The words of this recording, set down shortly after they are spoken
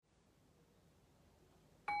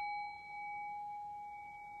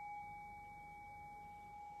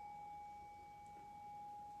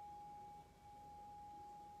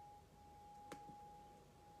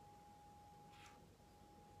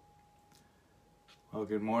Well,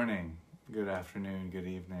 good morning, good afternoon, good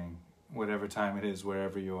evening, whatever time it is,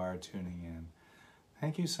 wherever you are tuning in.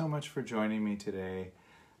 Thank you so much for joining me today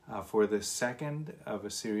for the second of a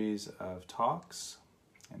series of talks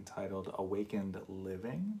entitled Awakened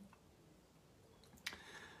Living.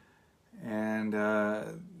 And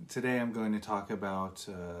today I'm going to talk about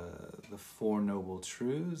the Four Noble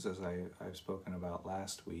Truths, as I've spoken about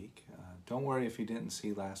last week. Don't worry if you didn't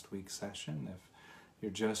see last week's session. If you're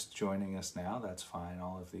just joining us now, that's fine.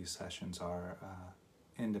 All of these sessions are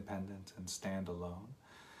independent and standalone.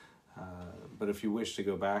 But if you wish to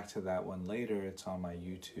go back to that one later, it's on my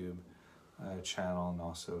YouTube channel and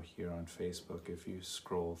also here on Facebook. If you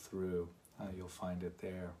scroll through, you'll find it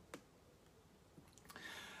there.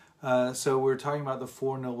 So we're talking about the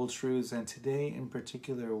Four Noble Truths, and today in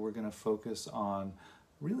particular we're going to focus on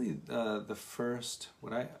really the first,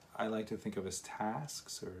 what I like to think of as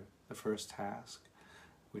tasks, or the first task,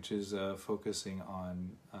 which is focusing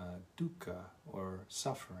on dukkha, or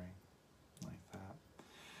suffering, like that.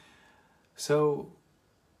 So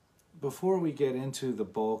before we get into the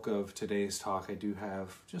bulk of today's talk, I do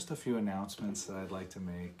have just a few announcements that I'd like to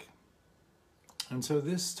make. And so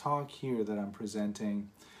this talk here that I'm presenting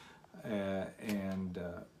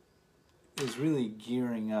is really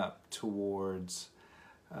gearing up towards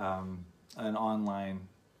an online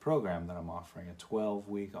program that I'm offering, a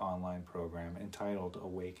 12-week online program entitled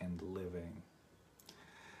Awakened Living.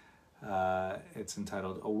 It's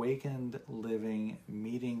entitled Awakened Living,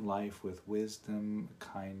 Meeting Life with Wisdom,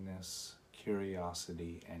 Kindness,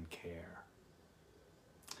 Curiosity, and Care.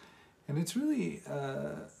 And it's really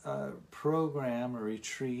a program, a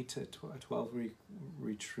retreat, a 12-week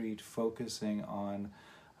retreat focusing on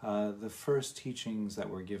the first teachings that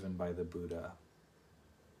were given by the Buddha.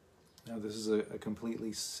 Now, this is a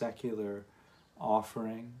completely secular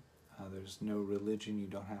offering. There's no religion. You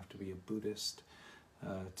don't have to be a Buddhist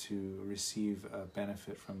to receive a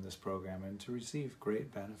benefit from this program and to receive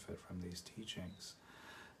great benefit from these teachings.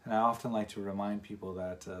 And I often like to remind people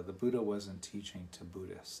that the Buddha wasn't teaching to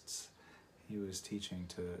Buddhists. He was teaching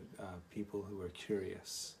to people who are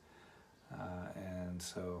curious. And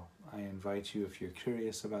so I invite you, if you're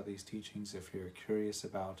curious about these teachings, if you're curious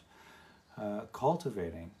about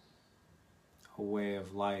cultivating a way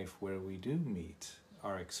of life where we do meet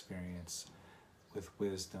our experience with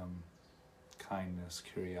wisdom, kindness,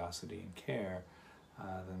 curiosity, and care,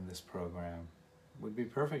 then this program would be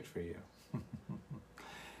perfect for you.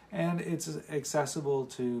 And it's accessible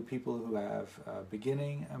to people who have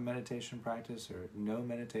beginning a meditation practice or no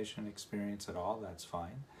meditation experience at all. That's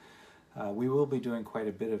fine. We will be doing quite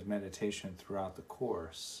a bit of meditation throughout the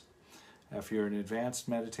course. If you're an advanced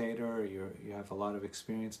meditator or you have a lot of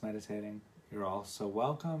experience meditating, you're also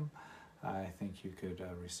welcome. I think you could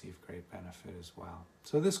receive great benefit as well.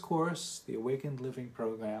 So this course, the Awakened Living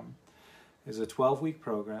program, is a 12-week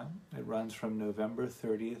program. It runs from November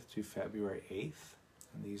 30th to February 8th.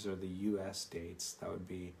 And these are the U.S. dates. That would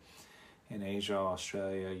be in Asia,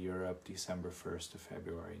 Australia, Europe, December 1st to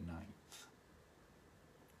February 9th.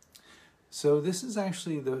 So this is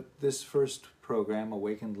actually this first program,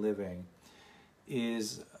 Awakened Living,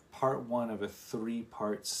 is part one of a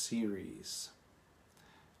 3-part series.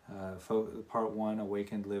 Part one,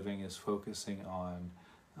 Awakened Living, is focusing on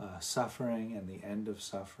suffering and the end of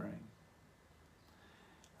suffering.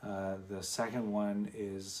 The second one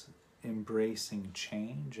is embracing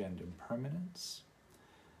change and impermanence.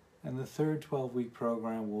 And the third 12-week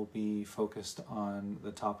program will be focused on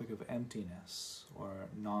the topic of emptiness, or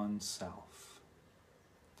non-self.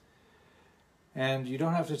 And you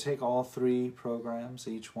don't have to take all 3 programs.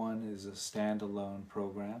 Each one is a standalone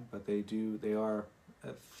program, but they are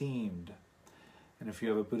themed. And if you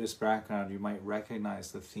have a Buddhist background, you might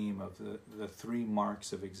recognize the theme of the 3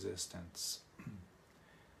 marks of existence.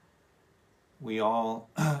 We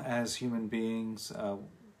all, as human beings,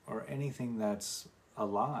 or anything that's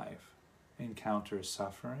alive, encounter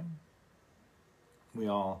suffering. We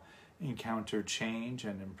all encounter change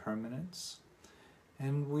and impermanence.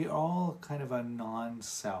 And we all kind of a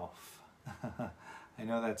non-self. I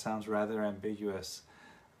know that sounds rather ambiguous,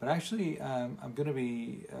 but actually I'm going to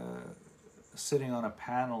be sitting on a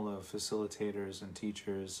panel of facilitators and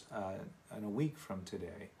teachers in a week from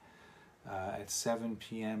today. At 7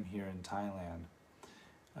 p.m. here in Thailand,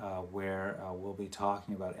 where we'll be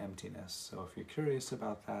talking about emptiness. So if you're curious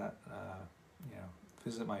about that,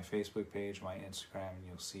 visit my Facebook page, my Instagram, and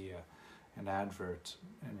you'll see an advert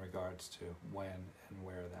in regards to when and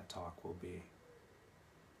where that talk will be.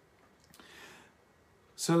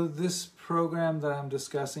 So this program that I'm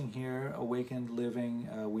discussing here, Awakened Living,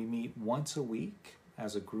 we meet once a week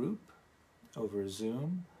as a group over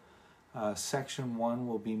Zoom. Section 1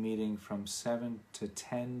 will be meeting from 7 to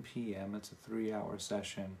 10 p.m. It's a 3-hour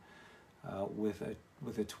session with a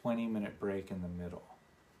 20-minute break in the middle.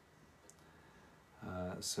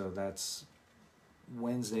 So that's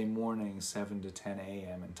Wednesday morning, 7 to 10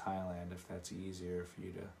 a.m. in Thailand, if that's easier for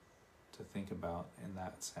you to think about in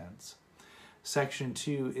that sense. Section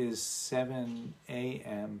 2 is 7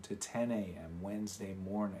 a.m. to 10 a.m. Wednesday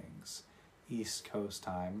mornings, East Coast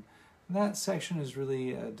time. And that section is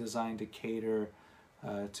really designed to cater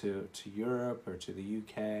to Europe or to the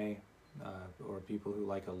UK, or people who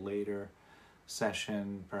like a later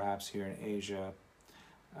session, perhaps here in Asia.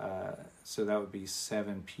 So that would be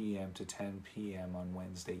 7 p.m. to 10 p.m. on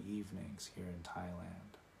Wednesday evenings here in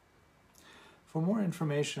Thailand. For more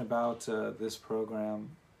information about this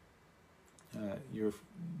program, you're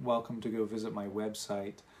welcome to go visit my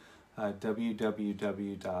website,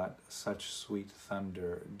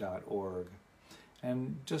 www.suchsweetthunder.org,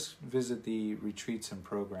 and just visit the Retreats and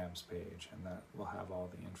Programs page, and that will have all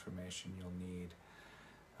the information you'll need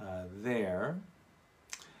there.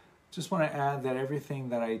 Just want to add that everything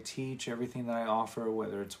that I teach, everything that I offer,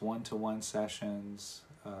 whether it's one-to-one sessions,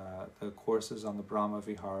 the courses on the Brahma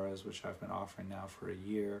Viharas, which I've been offering now for a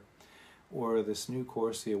year, or this new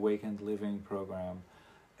course, the Awakened Living Program,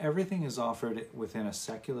 everything is offered within a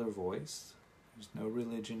secular voice. There's no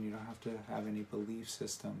religion. You don't have to have any belief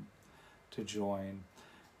system to join.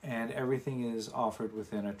 And everything is offered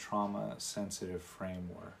within a trauma-sensitive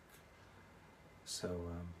framework.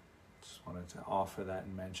 So just wanted to offer that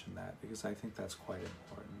and mention that because I think that's quite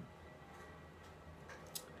important.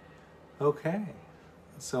 Okay,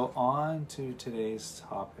 so on to today's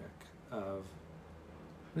topic of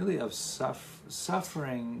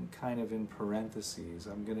suffering kind of in parentheses.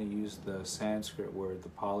 I'm going to use the Sanskrit word, the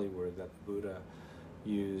Pali word that the Buddha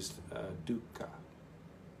used, dukkha.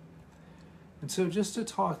 And so just to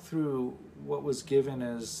talk through what was given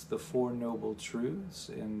as the Four Noble Truths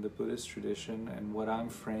in the Buddhist tradition and what I'm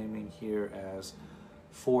framing here as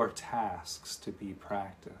 4 tasks to be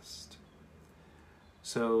practiced.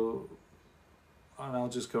 So, and I'll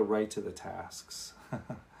just go right to the tasks.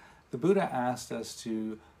 The Buddha asked us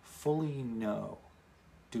to fully know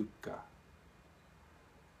dukkha,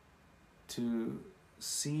 to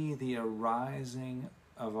see the arising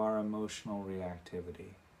of our emotional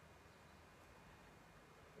reactivity,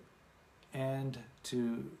 and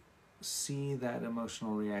to see that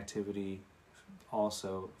emotional reactivity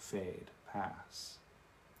also fade, pass,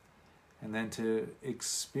 and then to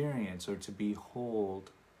experience or to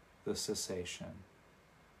behold the cessation.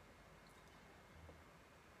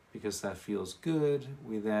 Because that feels good,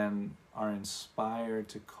 we then are inspired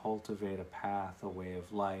to cultivate a path, a way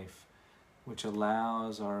of life, which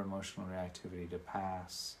allows our emotional reactivity to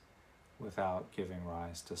pass without giving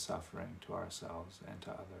rise to suffering to ourselves and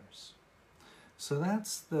to others. So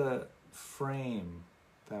that's the frame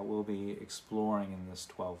that we'll be exploring in this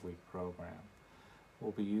 12-week program.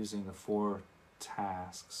 We'll be using the 4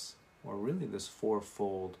 tasks, or really this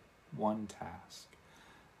 4-fold one task,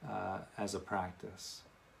 as a practice.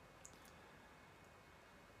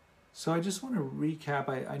 So I just want to recap.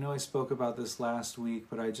 I know I spoke about this last week,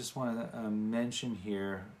 but I just want to mention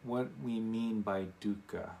here what we mean by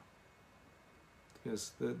dukkha.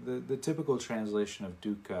 Because the typical translation of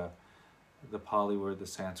dukkha, the Pali word, the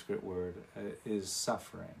Sanskrit word, is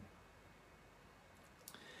suffering.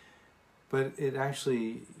 But it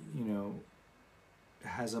actually,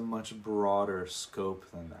 has a much broader scope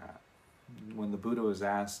than that. When the Buddha was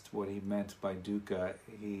asked what he meant by dukkha,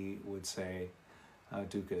 he would say,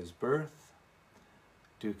 dukkha is birth,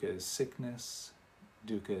 dukkha is sickness,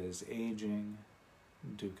 dukkha is aging,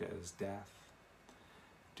 dukkha is death.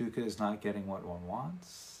 Dukkha is not getting what one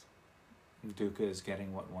wants. Dukkha is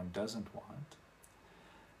getting what one doesn't want.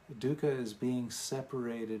 Dukkha is being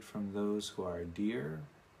separated from those who are dear.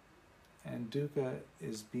 And dukkha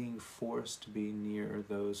is being forced to be near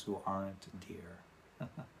those who aren't dear.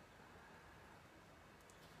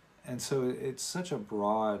 And so it's such a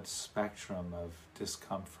broad spectrum of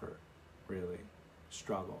discomfort, really,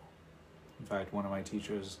 struggle. In fact, one of my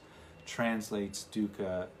teachers translates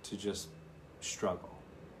dukkha to just struggle.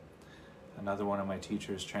 Another one of my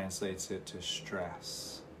teachers translates it to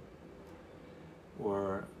stress,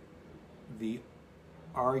 or the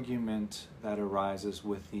argument that arises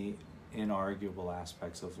with the inarguable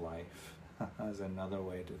aspects of life as another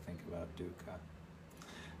way to think about dukkha.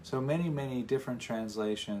 So many, many different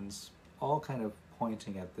translations, all kind of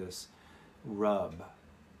pointing at this rub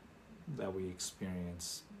that we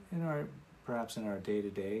experience perhaps in our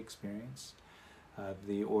day-to-day experience,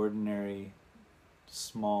 the ordinary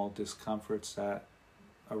small discomforts that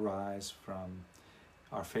arise from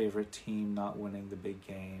our favorite team not winning the big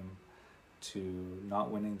game, to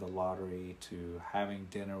not winning the lottery, to having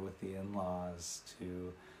dinner with the in-laws,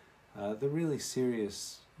 to the really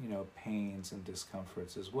serious, pains and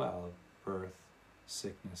discomforts as well, birth,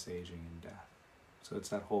 sickness, aging, and death. So it's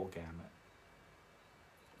that whole gamut.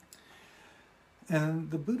 And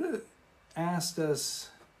the Buddha asked us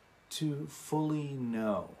to fully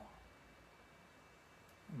know.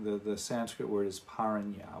 The Sanskrit word is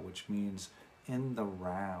paranya, which means in the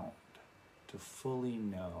round, to fully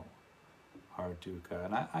know our dukkha.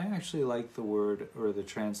 And I actually like the word, or the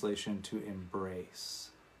translation, to embrace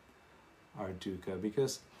our dukkha,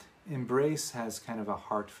 because embrace has kind of a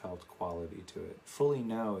heartfelt quality to it. Fully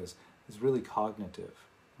know is really cognitive,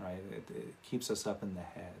 right? It keeps us up in the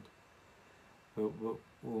head. But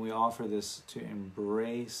when we offer this to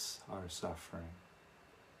embrace our suffering,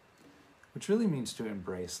 which really means to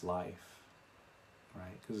embrace life,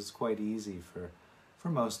 right? Because it's quite easy for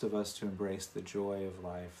most of us to embrace the joy of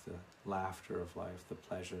life, the laughter of life, the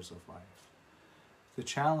pleasures of life. The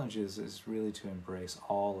challenge is really to embrace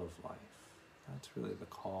all of life. That's really the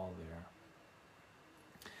call there.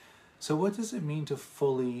 So what does it mean to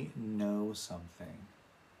fully know something?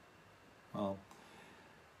 Well,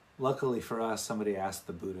 luckily for us, somebody asked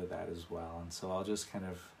the Buddha that as well, and so I'll just kind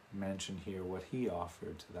of mention here what he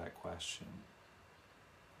offered to that question.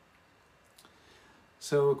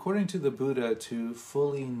 So according to the Buddha, to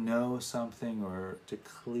fully know something or to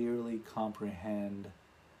clearly comprehend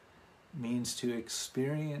means to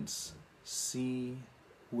experience, see,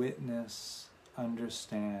 witness,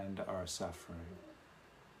 understand our suffering.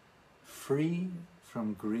 Free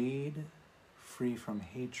from greed, free from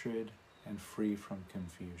hatred, and free from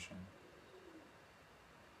confusion.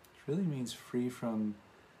 It really means free from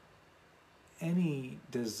any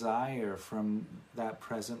desire from that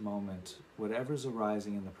present moment, whatever's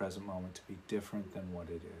arising in the present moment, to be different than what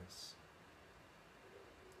it is.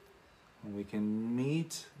 And we can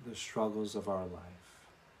meet the struggles of our life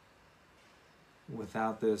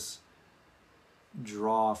without this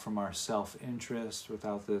draw from our self-interest,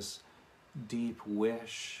 without this deep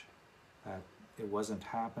wish that it wasn't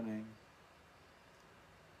happening.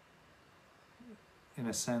 In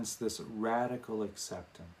a sense, this radical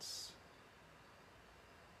acceptance.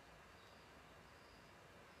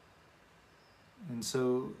 And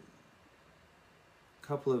so, a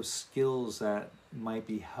couple of skills that might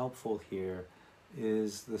be helpful here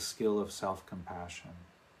is the skill of self-compassion.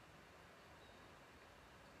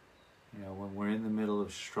 When we're in the middle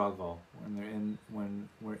of struggle, when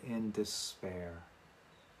we're in despair,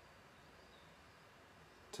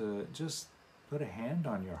 to just put a hand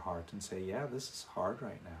on your heart and say, yeah, this is hard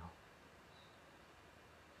right now.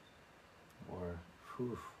 Or,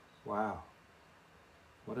 whew, wow,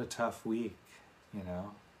 what a tough week,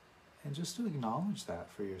 and just to acknowledge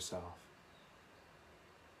that for yourself.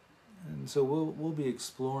 And so we'll be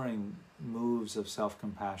exploring moves of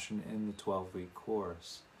self-compassion in the 12-week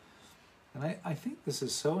course. And I think this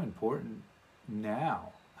is so important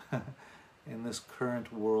now in this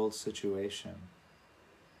current world situation,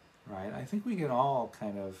 right? I think we can all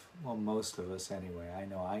kind of, well, most of us anyway, I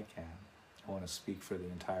know I can. I want to speak for the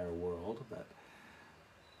entire world, but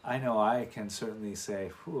I know I can certainly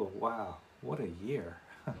say, wow, what a year.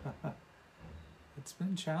 It's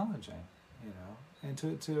been challenging, and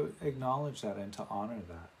to acknowledge that and to honor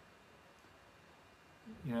that.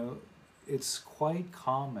 It's quite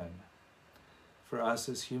common for us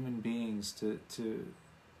as human beings to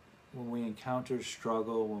when we encounter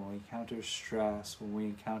struggle, when we encounter stress, when we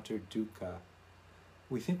encounter dukkha,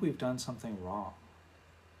 we think we've done something wrong,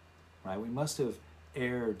 right? We must have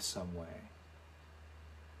erred some way.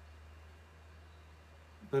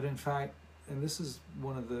 But in fact, and this is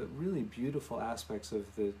one of the really beautiful aspects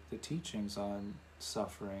of the teachings on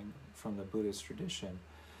suffering from the Buddhist tradition,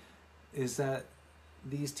 is that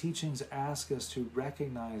these teachings ask us to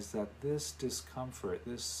recognize that this discomfort,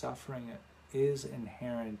 this suffering, is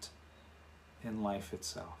inherent in life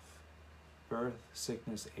itself. Birth,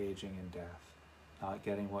 sickness, aging, and death, not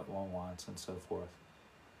getting what one wants, and so forth.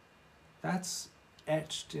 That's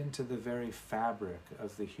etched into the very fabric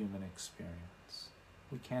of the human experience.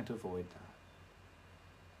 We can't avoid that.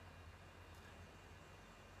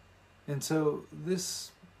 And so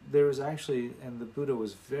there was actually, and the Buddha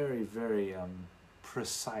was very, very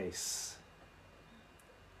precise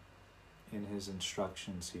in his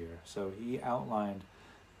instructions here. So he outlined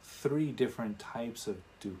 3 different types of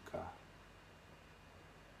dukkha.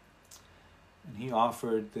 And he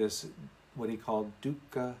offered this, what he called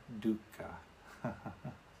dukkha dukkha.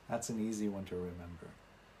 That's an easy one to remember.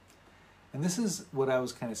 And this is what I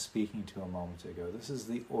was kind of speaking to a moment ago. This is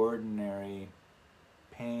the ordinary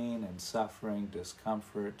pain and suffering,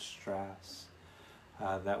 discomfort, stress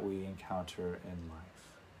that we encounter in life.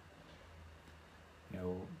 You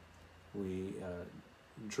know, we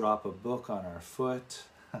drop a book on our foot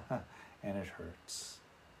and it hurts.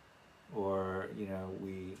 Or, you know,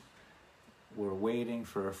 we're waiting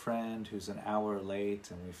for a friend who's an hour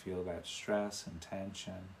late and we feel that stress and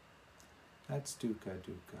tension. That's dukkha,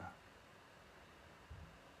 dukkha.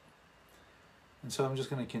 And so I'm just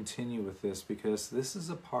going to continue with this because this is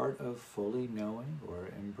a part of fully knowing or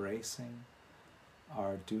embracing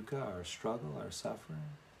our dukkha, our struggle, our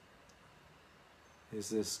suffering, is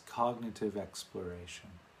this cognitive exploration.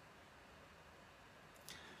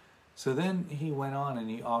 So then he went on and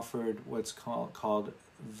he offered what's called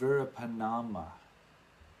Viparanama.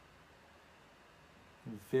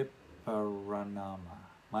 Viparanama.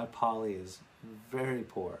 My Pali is very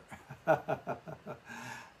poor.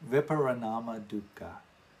 Viparanama dukkha.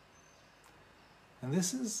 And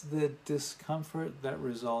this is the discomfort that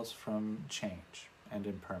results from change and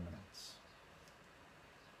impermanence.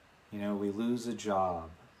 You know, we lose a job,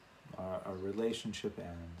 our relationship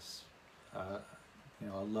ends, you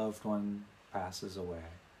know, a loved one passes away.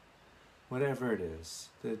 Whatever it is,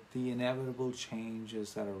 the inevitable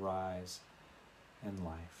changes that arise in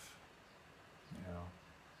life. You know,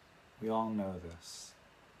 we all know this.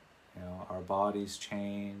 You know, our bodies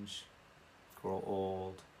change, grow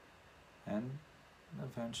old, and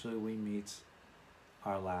eventually we meet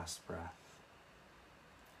our last breath.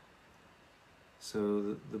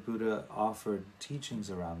 So the Buddha offered teachings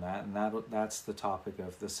around that, and that's the topic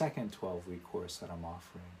of the second 12-week course that I'm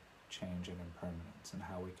offering, change and impermanence, and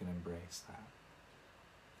how we can embrace that.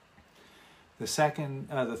 The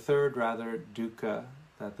third dukkha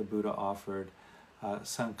that the Buddha offered,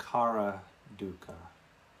 sankhara dukkha.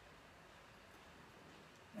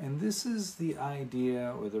 And this is the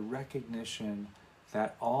idea or the recognition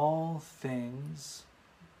that all things,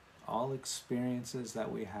 all experiences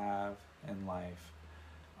that we have in life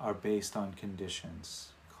are based on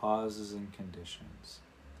conditions, causes and conditions.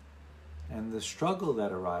 And the struggle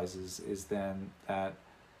that arises is then that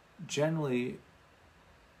generally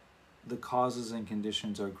the causes and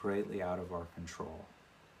conditions are greatly out of our control.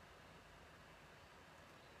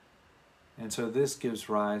 And so this gives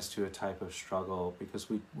rise to a type of struggle because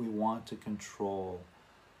we want to control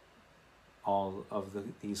all of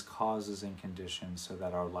these causes and conditions so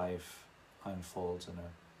that our life unfolds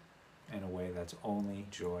in a way that's only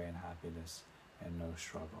joy and happiness and no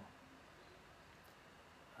struggle.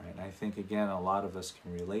 Right? And I think, again, a lot of us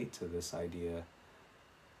can relate to this idea,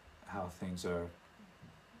 how things are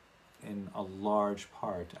in a large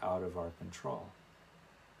part out of our control.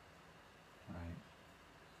 Right?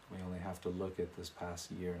 We only have to look at this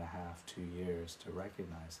past year and a half, 2 years to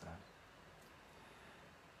recognize that.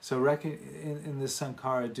 So in this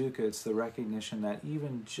sankhara dukkha, it's the recognition that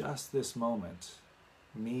even just this moment,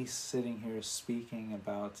 me sitting here speaking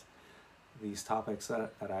about these topics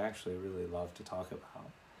that I actually really love to talk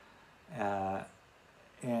about,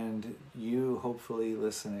 and you hopefully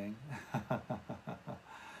listening,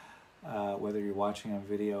 whether you're watching on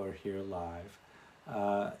video or here live,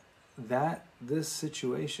 that this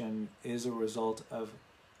situation is a result of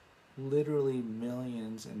literally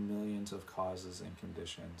millions and millions of causes and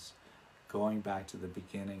conditions going back to the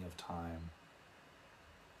beginning of time,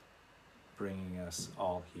 bringing us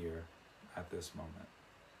all here at this moment.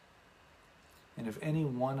 And if any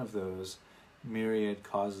one of those myriad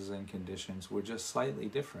causes and conditions were just slightly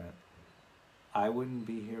different, I wouldn't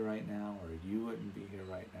be here right now, or you wouldn't be here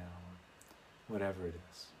right now, or whatever it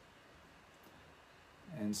is.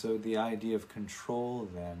 And so the idea of control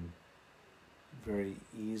then very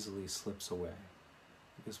easily slips away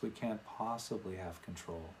because we can't possibly have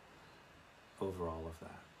control over all of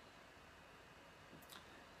that.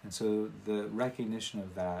 And so the recognition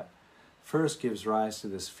of that first gives rise to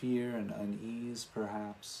this fear and unease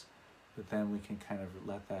perhaps, but then we can kind of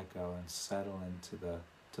let that go and settle into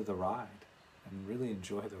the ride and really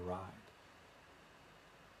enjoy the ride.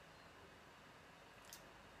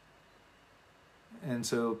 And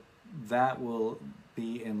so that will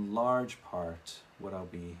be in large part what I'll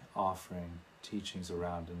be offering teachings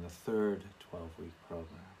around in the third 12-week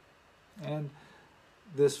program. And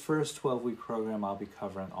this first 12-week program, I'll be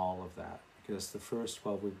covering all of that because the first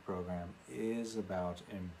 12-week program is about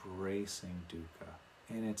embracing dukkha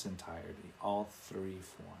in its entirety, all three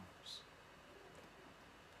forms.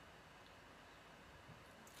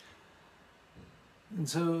 And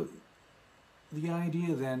so the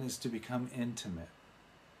idea then is to become intimate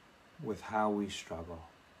with how we struggle.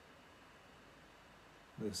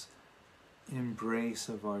 This embrace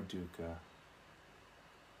of our dukkha.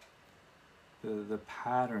 the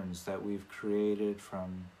patterns that we've created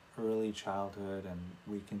from early childhood and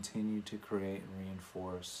we continue to create and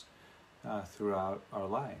reinforce throughout our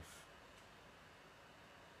life.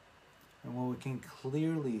 And when we can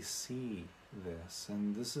clearly see this,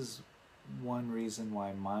 and this is one reason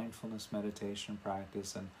why mindfulness meditation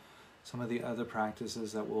practice and some of the other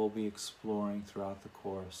practices that we'll be exploring throughout the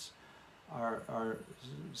course are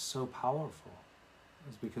so powerful,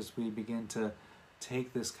 is because we begin to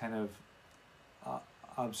take this kind of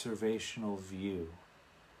observational view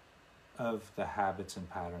of the habits and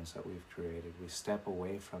patterns that we've created. We step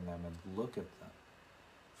away from them and look at them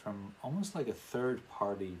from almost like a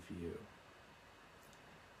third-party view.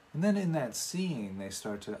 And then in that seeing, they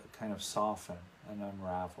start to kind of soften and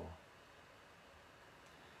unravel.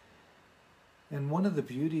 And one of the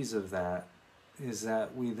beauties of that is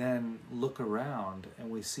that we then look around and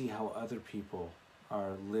we see how other people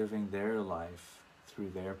are living their life through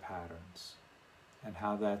their patterns and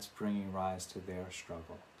how that's bringing rise to their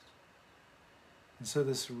struggles. And so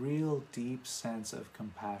this real deep sense of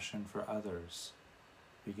compassion for others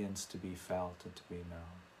begins to be felt and to be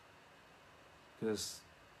known. Because,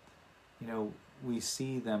 we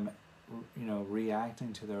see them,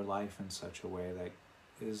 reacting to their life in such a way that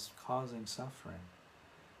is causing suffering.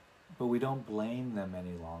 But we don't blame them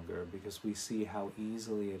any longer because we see how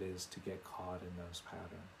easily it is to get caught in those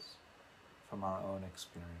patterns from our own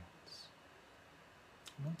experience.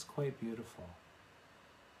 And that's quite beautiful.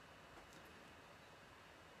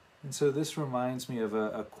 And so this reminds me of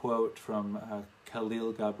a quote from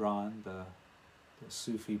Khalil Gibran, the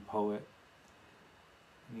Sufi poet.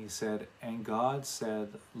 And he said, "And God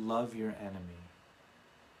said, 'Love your enemy.'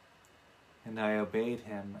 And I obeyed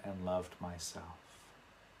him and loved myself."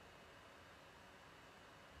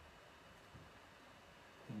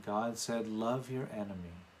 And God said, "Love your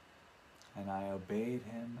enemy." And I obeyed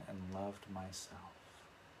him and loved myself.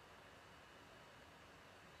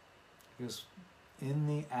 Because in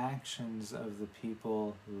the actions of the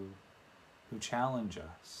people who challenge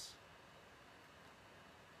us,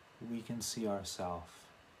 we can see ourselves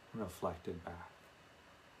reflected back.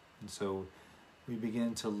 And so we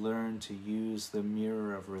begin to learn to use the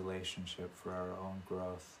mirror of relationship for our own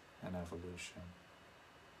growth and evolution.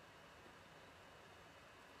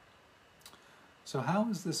 So how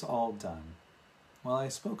is this all done? Well, I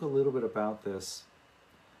spoke a little bit about this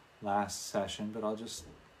last session, but I'll just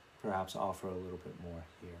perhaps offer a little bit more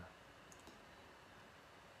here.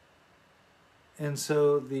 And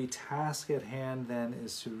so the task at hand then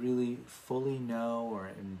is to really fully know or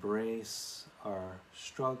embrace our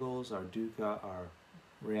struggles, our dukkha, our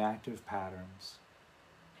reactive patterns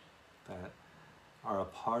that are a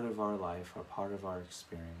part of our life, are part of our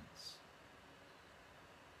experience.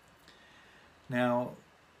 Now,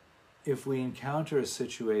 if we encounter a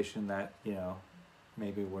situation that,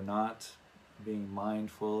 maybe we're not being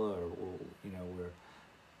mindful, or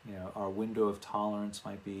our window of tolerance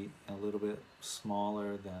might be a little bit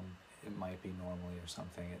smaller than it might be normally or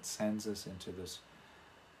something, it sends us into this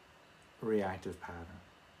reactive pattern.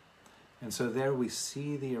 And so there we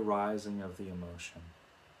see the arising of the emotion.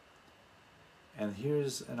 And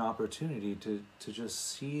here's an opportunity to just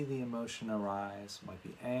see the emotion arise. It might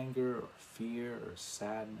be anger or fear or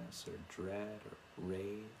sadness or dread or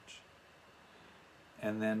rage.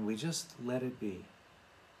 And then we just let it be.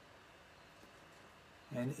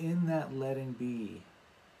 And in that letting be,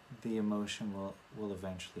 the emotion will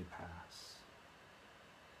eventually pass.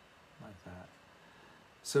 Like that.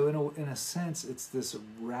 So in a sense, it's this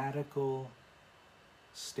radical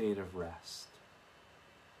state of rest.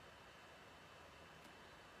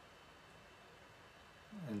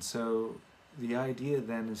 And so the idea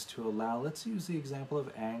then is to allow, let's use the example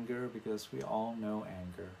of anger, because we all know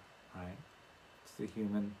anger, right?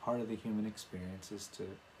 It's part of the human experience is to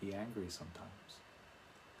be angry sometimes.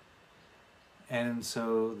 And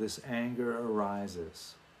so this anger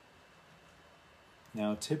arises.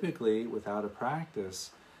 Now, typically, without a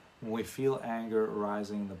practice, when we feel anger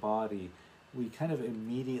arising in the body, we kind of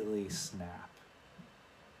immediately snap.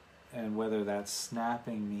 And whether that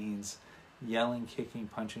snapping means yelling, kicking,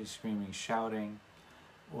 punching, screaming, shouting,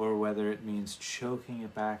 or whether it means choking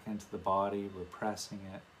it back into the body, repressing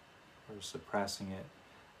it, or suppressing it,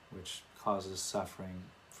 which causes suffering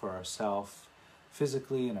for ourselves,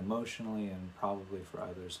 physically and emotionally, and probably for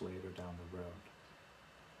others later down the road.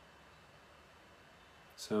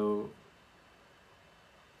 So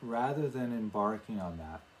rather than embarking on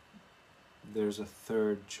that, there's a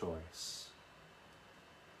third choice.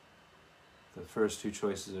 The first two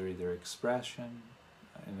choices are either expression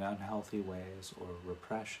in unhealthy ways or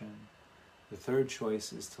repression. The third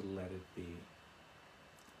choice is to let it be.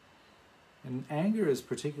 And anger is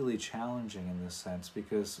particularly challenging in this sense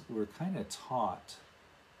because we're kind of taught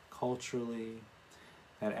culturally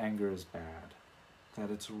that anger is bad, that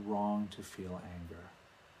it's wrong to feel anger.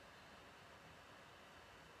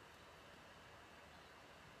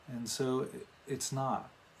 And so it's not.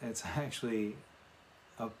 It's actually,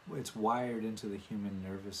 it's wired into the human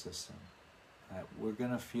nervous system that we're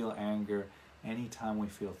going to feel anger anytime we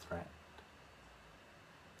feel threatened.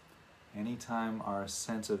 Anytime our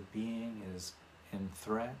sense of being is in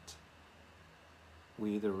threat,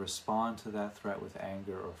 we either respond to that threat with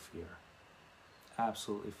anger or fear.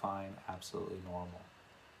 Absolutely fine, absolutely normal.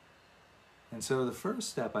 And so the first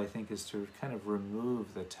step, I think, is to kind of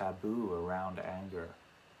remove the taboo around anger.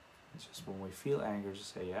 It's just when we feel anger,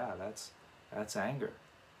 just say, yeah, that's anger.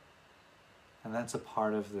 And that's a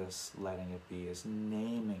part of this letting it be, is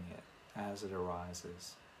naming it as it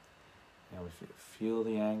arises. You know, if you feel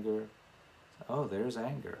the anger, oh, there's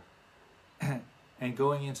anger. And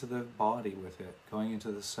going into the body with it, going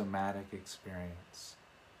into the somatic experience.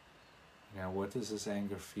 You know, what does this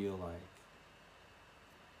anger feel like?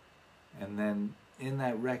 And then in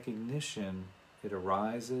that recognition, it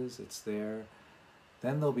arises, it's there.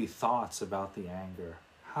 Then there'll be thoughts about the anger.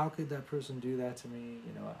 How could that person do that to me?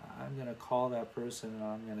 You know, I'm going to call that person and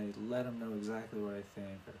I'm going to let them know exactly what I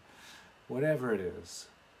think, or whatever it is.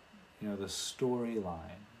 You know, the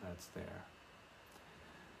storyline that's there.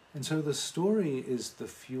 And so the story is the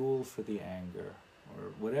fuel for the anger,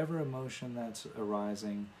 or whatever emotion that's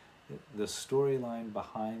arising, the storyline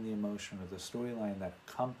behind the emotion, or the storyline that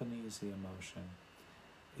accompanies the emotion,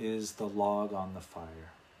 is the log on the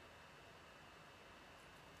fire.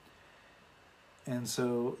 And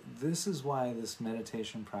so this is why this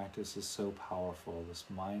meditation practice is so powerful, this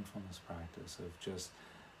mindfulness practice of just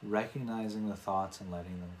recognizing the thoughts and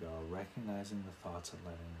letting them go, recognizing the thoughts and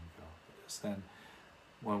letting them go. Because then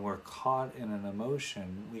when we're caught in an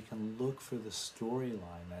emotion, we can look for the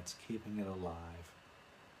storyline that's keeping it alive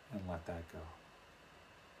and let that go.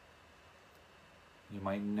 You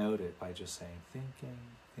might note it by just saying, thinking,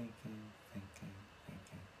 thinking, thinking,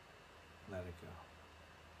 thinking. Let it go.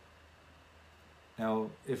 Now,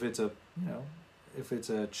 if it's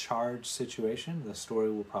a charged situation, the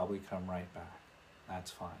story will probably come right back.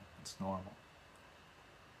 That's fine. It's normal.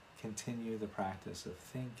 Continue the practice of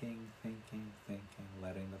thinking, thinking, thinking,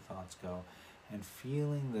 letting the thoughts go, and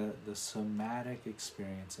feeling the somatic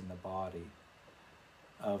experience in the body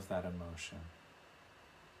of that emotion.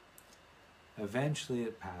 Eventually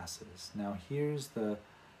it passes. Now here's the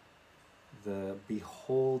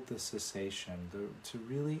behold the cessation, to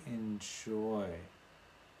really enjoy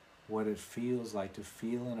what it feels like to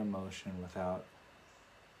feel an emotion without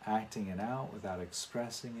acting it out, without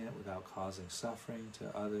expressing it, without causing suffering to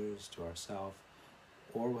others, to ourselves,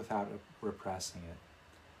 or without repressing it.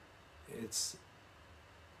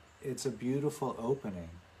 It's a beautiful opening,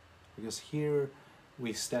 because here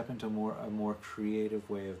we step into a more creative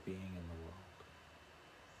way of being in the world.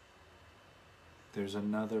 There's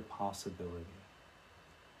another possibility.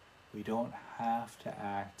 We don't have to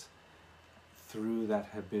act through that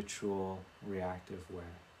habitual reactive way.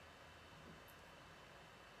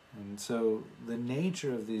 And so the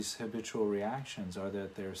nature of these habitual reactions are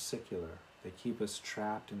that they're secular. They keep us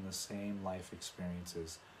trapped in the same life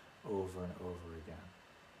experiences over and over again.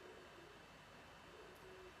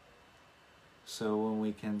 So when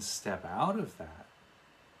we can step out of that,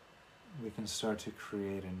 we can start to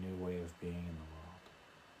create a new way of being in the world.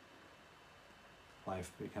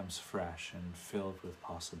 Life becomes fresh and filled with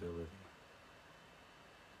possibility.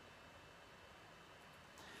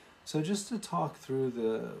 So just to talk through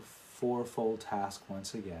the fourfold task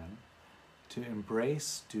once again, to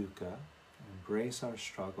embrace dukkha, embrace our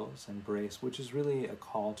struggles, embrace, which is really a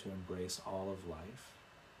call to embrace all of life,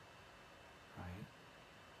 right?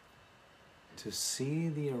 To see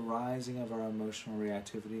the arising of our emotional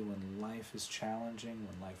reactivity when life is challenging,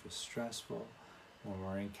 when life is stressful, when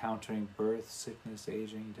we're encountering birth, sickness,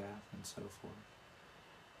 aging, death, and so forth.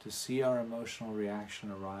 To see our emotional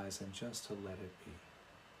reaction arise and just to let it be.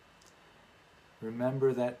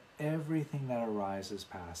 Remember that everything that arises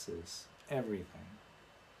passes. Everything.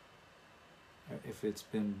 If it's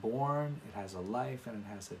been born, it has a life and it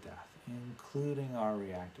has a death, including our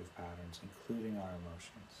reactive patterns, including our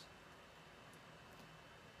emotions.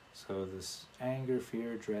 So this anger,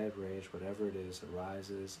 fear, dread, rage, whatever it is,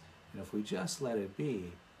 arises. And if we just let it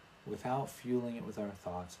be, without fueling it with our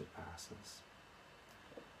thoughts, it passes.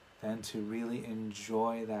 Then to really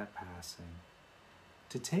enjoy that passing,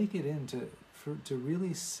 to take it in, to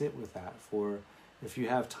really sit with that for, if you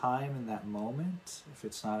have time in that moment, if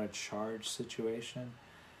it's not a charged situation,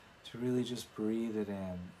 to really just breathe it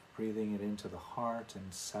in, breathing it into the heart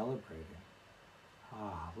and celebrating.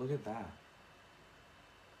 Ah, look at that.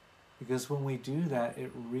 Because when we do that,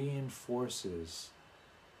 it reinforces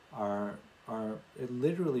it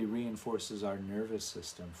literally reinforces our nervous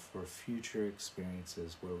system for future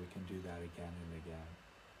experiences where we can do that again and again.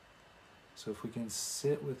 So if we can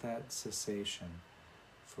sit with that cessation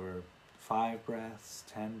for 5 breaths,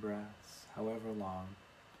 10 breaths, however long,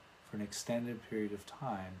 for an extended period of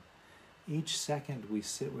time, each second we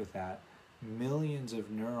sit with that, millions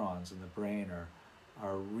of neurons in the brain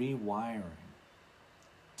are rewiring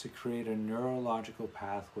to create a neurological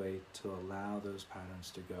pathway to allow those patterns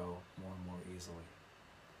to go more and more easily.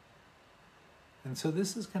 And so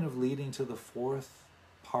this is kind of leading to the fourth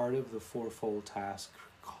part of the fourfold task,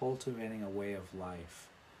 cultivating a way of life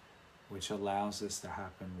which allows this to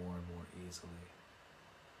happen more and more easily.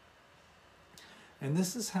 And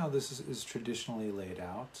this is how this is traditionally laid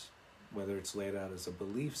out, whether it's laid out as a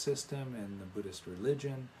belief system in the Buddhist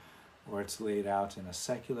religion, or it's laid out in a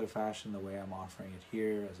secular fashion the way I'm offering it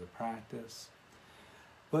here as a practice.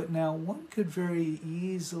 But now one could very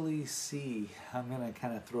easily see, I'm going to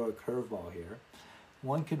kind of throw a curveball here,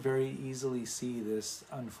 one could very easily see this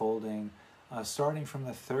unfolding starting from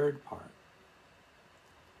the third part,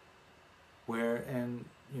 and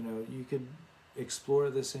you could explore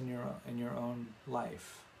this in your own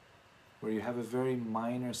life, where you have a very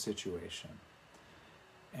minor situation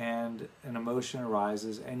and an emotion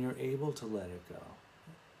arises and you're able to let it go.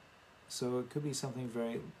 So it could be something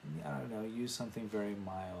very, use something very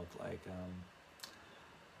mild, like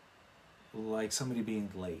somebody being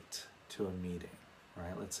late to a meeting,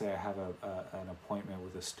 right? Let's say I have an appointment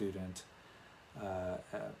with a student,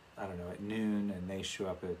 at noon, and they show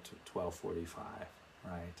up at 12:45,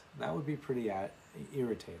 right? That would be pretty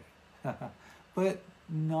irritating, but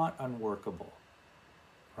not unworkable,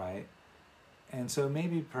 right? And so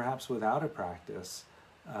maybe perhaps without a practice,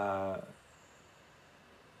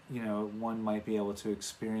 one might be able to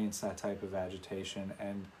experience that type of agitation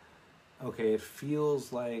and, okay, it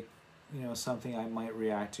feels like, something I might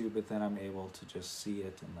react to, but then I'm able to just see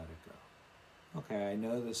it and let it go. Okay, I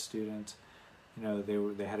know this student,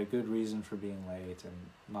 they had a good reason for being late and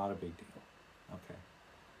not a big deal. Okay.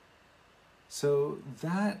 So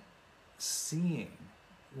that seeing,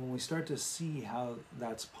 when we start to see how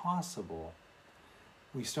that's possible,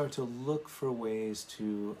 we start to look for ways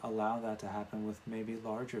to allow that to happen with maybe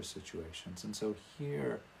larger situations. And so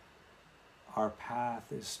here, our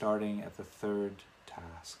path is starting at the third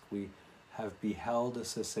task. We have beheld a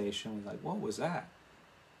cessation. We're like, what was that?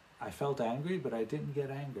 I felt angry, but I didn't get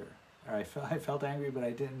anger. Or I felt angry, but I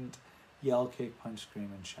didn't yell, kick, punch,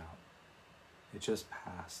 scream, and shout. It just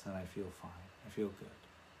passed, and I feel fine. I feel good.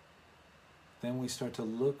 Then we start to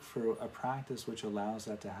look for a practice which allows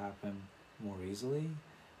that to happen more easily.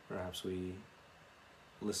 Perhaps we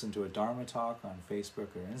listen to a Dharma talk on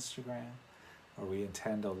Facebook or Instagram, or we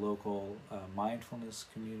attend a local mindfulness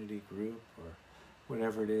community group, or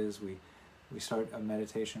whatever it is. We start a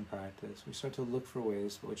meditation practice. We start to look for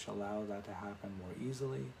ways which allow that to happen more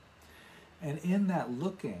easily. And in that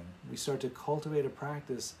looking, we start to cultivate a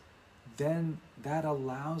practice, then that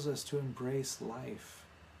allows us to embrace life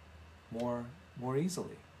more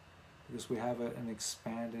easily, because we have an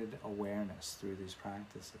expanded awareness through these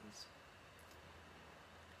practices.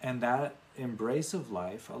 And that embrace of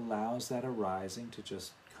life allows that arising to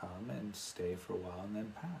just come and stay for a while and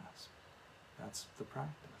then pass. That's the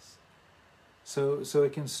practice. So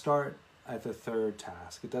it can start at the third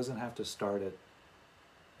task. It doesn't have to start at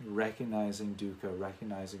recognizing dukkha,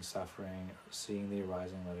 recognizing suffering, seeing the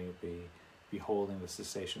arising, letting it be, beholding the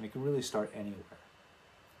cessation. It can really start anywhere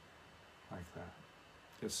like that.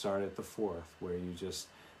 It can start at the fourth, where you just,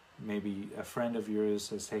 maybe a friend of yours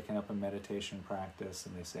has taken up a meditation practice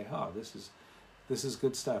and they say, oh, this is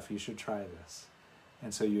good stuff, you should try this.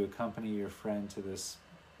 And so you accompany your friend to this,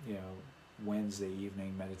 Wednesday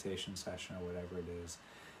evening meditation session or whatever it is.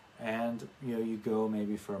 And, you go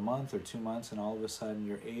maybe for a month or 2 months, and all of a sudden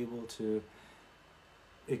you're able to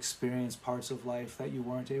experience parts of life that you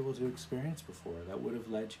weren't able to experience before, that would have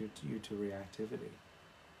led you to reactivity.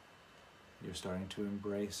 You're starting to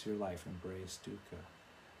embrace your life, embrace dukkha.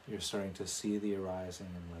 You're starting to see the arising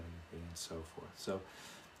and letting it be, and so forth. So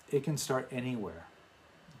it can start anywhere.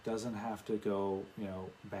 It doesn't have to go,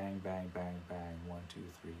 bang, bang, bang, bang, 1, 2,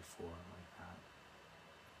 3, 4, like that.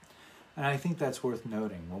 And I think that's worth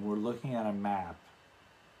noting. When we're looking at a map,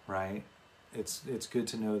 right, it's good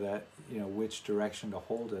to know that, which direction to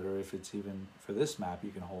hold it, or if it's even, for this map,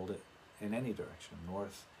 you can hold it in any direction.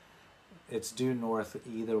 North, it's due north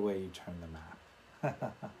either way you turn the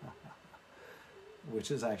map,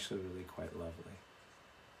 which is actually really quite lovely.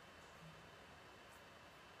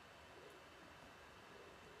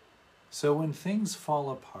 So when things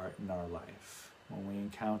fall apart in our life, when we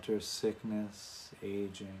encounter sickness,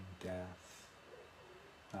 aging, death,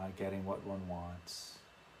 not getting what one wants,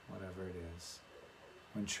 whatever it is,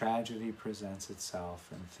 when tragedy presents itself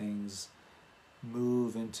and things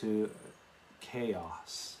move into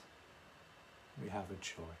chaos, we have a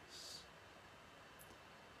choice.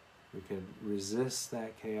 We could resist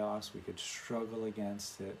that chaos, we could struggle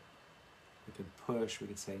against it, we could push, we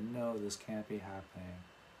could say, no, this can't be happening.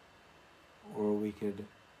 Or we could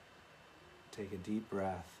take a deep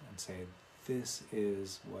breath and say, this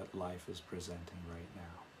is what life is presenting right now.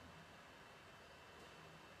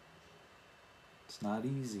 It's not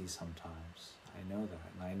easy sometimes. I know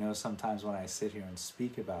that. And I know sometimes when I sit here and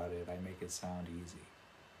speak about it, I make it sound easy.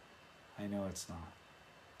 I know it's not.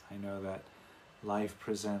 I know that life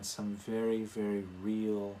presents some very, very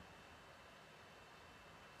real,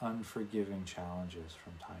 unforgiving challenges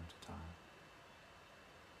from time to time.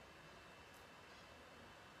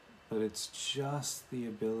 But it's just the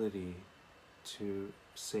ability to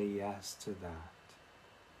say yes to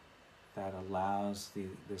that allows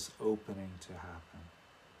this opening to happen.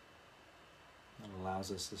 It allows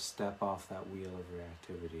us to step off that wheel of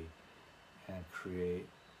reactivity and create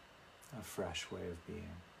a fresh way of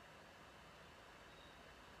being.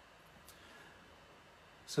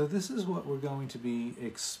 So this is what we're going to be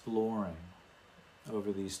exploring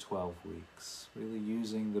over these 12 weeks, really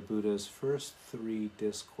using the Buddha's first 3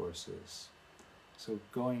 discourses. So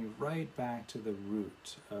going right back to the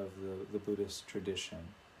root of the Buddhist tradition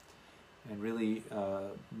and really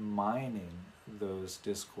mining those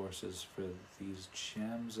discourses for these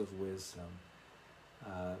gems of wisdom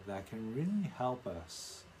that can really help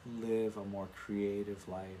us live a more creative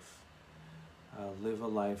life, live a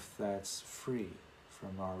life that's free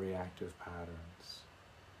from our reactive patterns.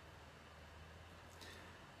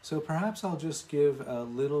 So perhaps I'll just give a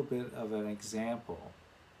little bit of an example.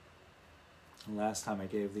 Last time I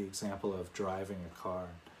gave the example of driving a car.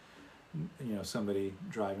 You know, somebody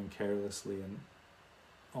driving carelessly and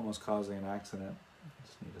almost causing an accident.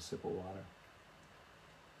 Just need a sip of water.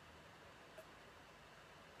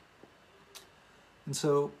 And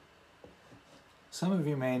so, some of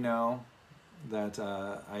you may know that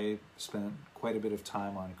I spent quite a bit of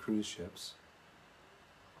time on cruise ships.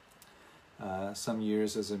 Some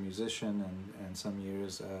years as a musician and some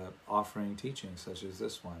years offering teaching, such as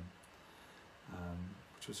this one,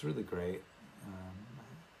 which was really great.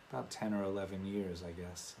 About 10 or 11 years, I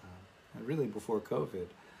guess. And really before COVID.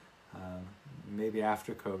 Maybe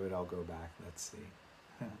after COVID I'll go back, let's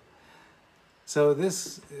see. So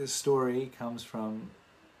this story comes from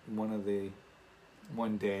one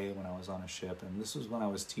day when I was on a ship, and this was when I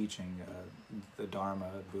was teaching the Dharma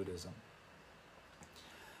of Buddhism.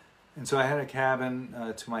 And so I had a cabin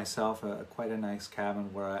to myself, quite a nice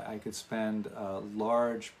cabin where I could spend a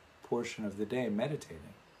large portion of the day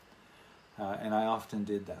meditating. And I often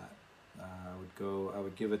did that. I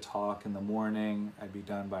would give a talk in the morning, I'd be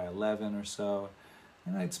done by 11 or so,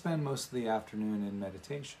 and I'd spend most of the afternoon in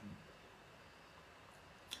meditation.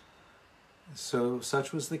 So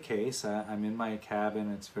such was the case. I'm in my cabin,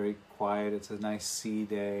 it's very quiet, it's a nice sea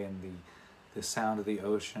day, and the sound of the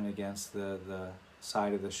ocean against the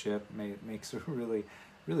side of the ship makes a really,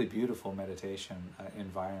 really beautiful meditation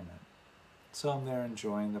environment. So I'm there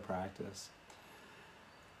enjoying the practice.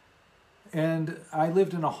 And I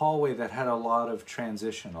lived in a hallway that had a lot of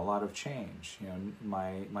transition, a lot of change. You know,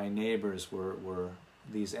 my neighbors were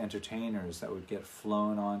these entertainers that would get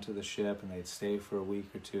flown onto the ship, and they'd stay for a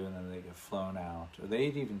week or two, and then they'd get flown out. Or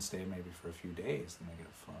they'd even stay maybe for a few days, and they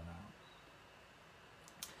get flown out.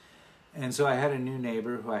 And so I had a new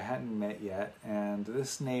neighbor who I hadn't met yet, and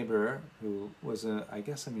this neighbor, who was I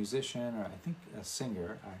guess a musician, or I think a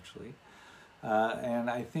singer, actually, and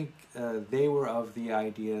I think they were of the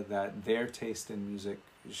idea that their taste in music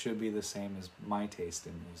should be the same as my taste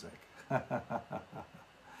in music.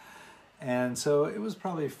 And so it was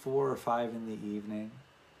probably 4 or 5 in the evening,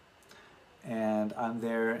 and I'm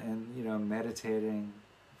there and, you know, meditating,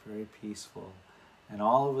 very peaceful, and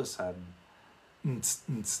all of a sudden,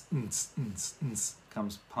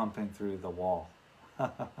 comes pumping through the wall.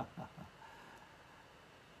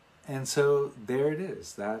 And so there it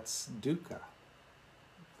is. That's dukkha.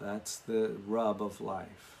 That's the rub of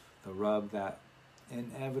life, the rub that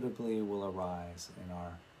inevitably will arise in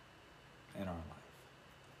our life.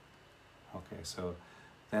 Okay, so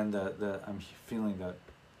then I'm feeling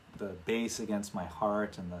the bass against my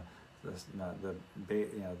heart, and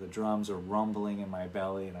the drums are rumbling in my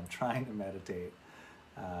belly, and I'm trying to meditate,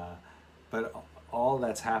 but all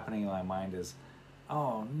that's happening in my mind is,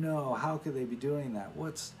 oh no, how could they be doing that?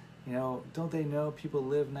 You know, don't they know people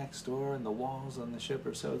live next door and the walls on the ship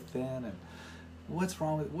are so thin? And what's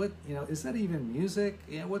wrong with what, you know, is that even music?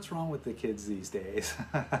 Yeah, what's wrong with the kids these days?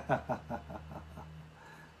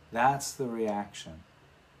 That's the reaction.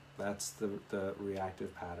 That's the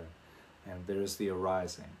reactive pattern. And there's the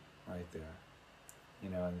arising right there. You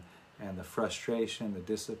know, and the frustration, the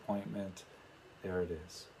disappointment, there it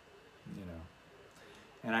is. You know.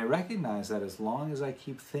 And I recognize that as long as I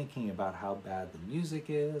keep thinking about how bad the music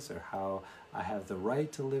is or how I have the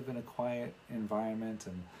right to live in a quiet environment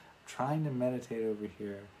and trying to meditate over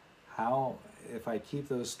here, how, if I keep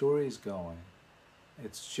those stories going,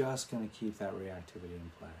 it's just going to keep that reactivity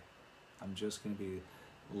in play. I'm just going to be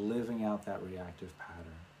living out that reactive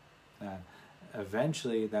pattern. And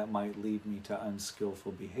eventually that might lead me to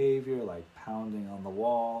unskillful behavior like pounding on the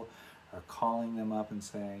wall or calling them up and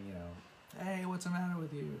saying, you know, hey, what's the matter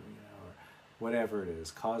with you? You know, or whatever it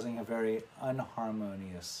is, causing a very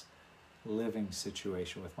unharmonious living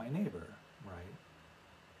situation with my neighbor, right?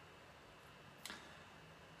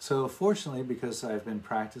 So fortunately, because I've been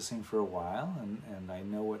practicing for a while and I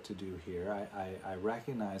know what to do here, I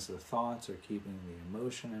recognize the thoughts are keeping the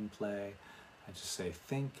emotion in play. I just say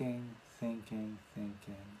thinking, thinking,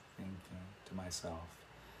 thinking, thinking to myself.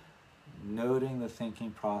 Noting the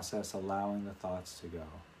thinking process, allowing the thoughts to go.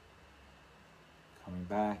 Coming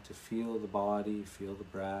back to feel the body, feel the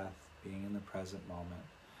breath, being in the present moment.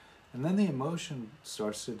 And then the emotion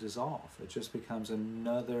starts to dissolve. It just becomes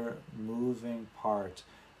another moving part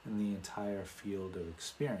in the entire field of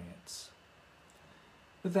experience.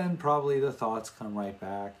 But then probably the thoughts come right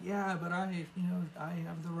back. Yeah, but I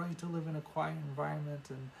have the right to live in a quiet environment,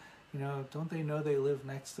 and, you know, don't they know they live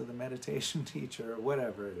next to the meditation teacher, or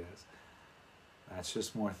whatever it is. That's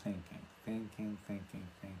just more thinking, thinking, thinking,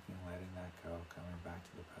 thinking, letting that go, coming back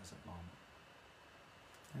to the present moment.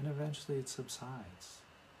 And eventually it subsides.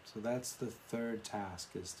 So that's the third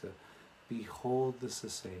task, is to behold the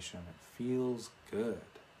cessation. It feels good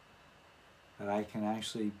that I can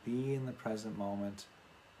actually be in the present moment,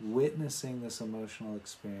 witnessing this emotional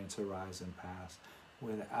experience arise and pass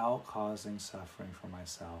without causing suffering for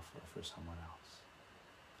myself or for someone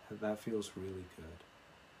else. That feels really good.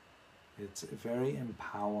 It's very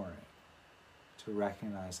empowering to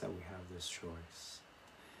recognize that we have this choice.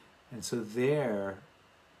 And so there,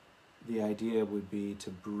 the idea would be to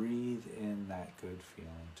breathe in that good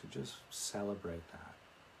feeling, to just celebrate that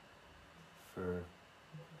for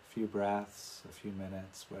a few breaths, a few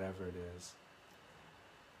minutes, whatever it is.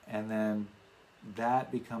 And then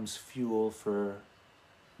that becomes fuel for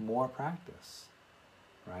more practice,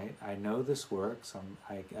 right? I know this works.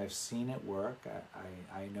 I've seen it work.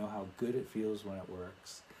 I know how good it feels when it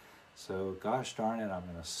works. So gosh darn it, I'm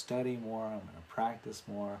going to study more. I'm going to practice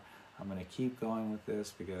more. I'm going to keep going with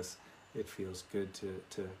this because it feels good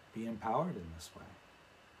to be empowered in this way.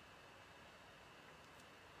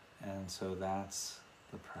 And so that's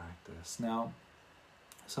the practice. Now,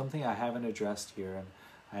 something I haven't addressed here, and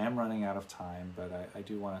I am running out of time, but I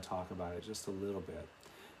do want to talk about it just a little bit.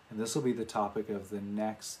 And this will be the topic of the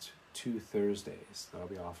next 2 Thursdays that I'll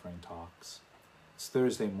be offering talks. It's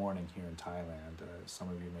Thursday morning here in Thailand. Some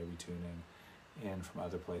of you may be tuning in from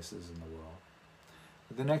other places in the world.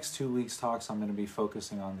 For the next 2 weeks' talks, I'm going to be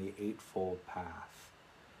focusing on the Eightfold Path,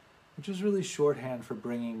 which is really shorthand for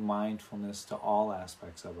bringing mindfulness to all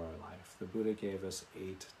aspects of our life. The Buddha gave us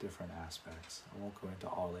 8 different aspects. I won't go into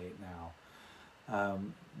all 8 now.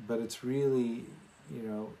 But it's really, you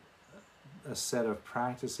know, a set of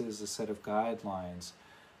practices, a set of guidelines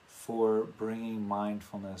for bringing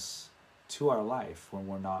mindfulness to our life when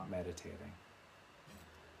we're not meditating.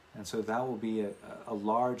 And so that will be a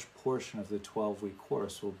large portion of the 12-week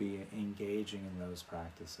course will be engaging in those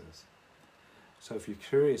practices. So if you're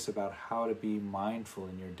curious about how to be mindful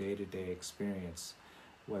in your day-to-day experience,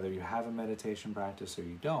 whether you have a meditation practice or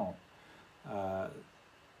you don't, I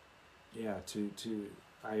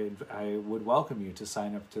would welcome you to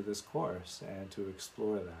sign up to this course and to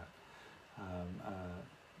explore that.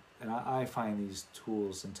 And I find these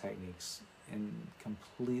tools and techniques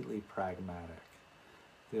completely pragmatic.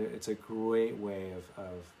 It's a great way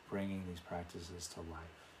of bringing these practices to life.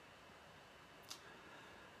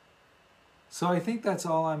 So I think that's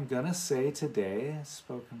all I'm going to say today. I've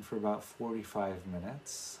spoken for about 45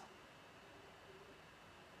 minutes.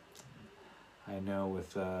 I know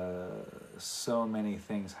with so many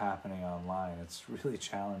things happening online, it's really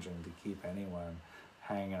challenging to keep anyone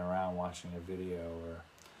hanging around watching a video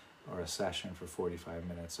or a session for 45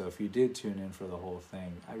 minutes. So if you did tune in for the whole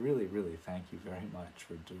thing, I really, really thank you very much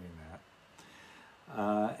for doing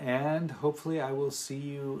And hopefully I will see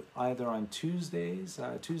you either on Tuesdays,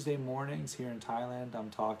 Tuesday mornings here in Thailand. I'm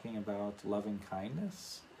talking about loving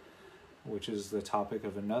kindness, which is the topic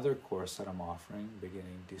of another course that I'm offering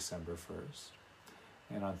beginning December 1st.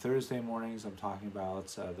 And on Thursday mornings, I'm talking about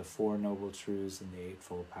the Four Noble Truths and the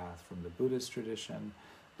Eightfold Path from the Buddhist tradition,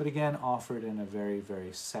 but again, offered in a very,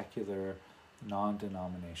 very secular,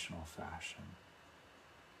 non-denominational fashion.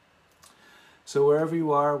 So wherever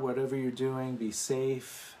you are, whatever you're doing, be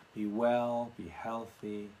safe, be well, be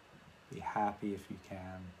healthy, be happy if you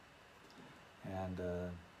can. And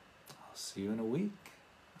I'll see you in a week.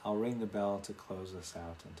 I'll ring the bell to close us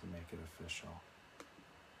out and to make it official.